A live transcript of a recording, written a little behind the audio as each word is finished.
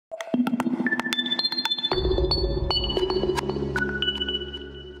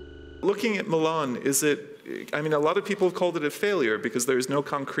looking at Milan, is it, I mean, a lot of people have called it a failure because there's no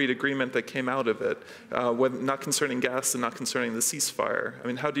concrete agreement that came out of it, not concerning gas and not concerning the ceasefire. I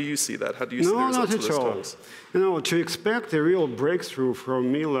mean, how do you see that? How do you see the results of those talks? You know, to expect a real breakthrough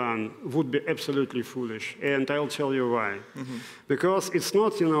from Milan would be absolutely foolish, and I'll tell you why. Because it's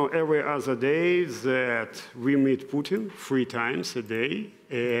not, you know, every other day that we meet Putin 3 times a day,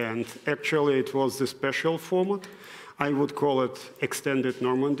 and actually it was the special format. I would call it extended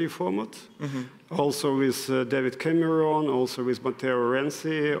Normandy format. Also with David Cameron, also with Matteo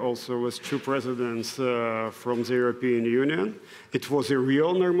Renzi, also with 2 presidents from the European Union. It was a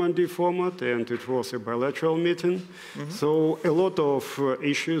real Normandy format, and it was a bilateral meeting. So a lot of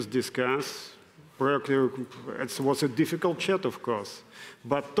issues discussed. It was a difficult chat, of course.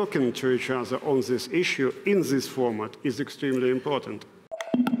 But talking to each other on this issue in this format is extremely important.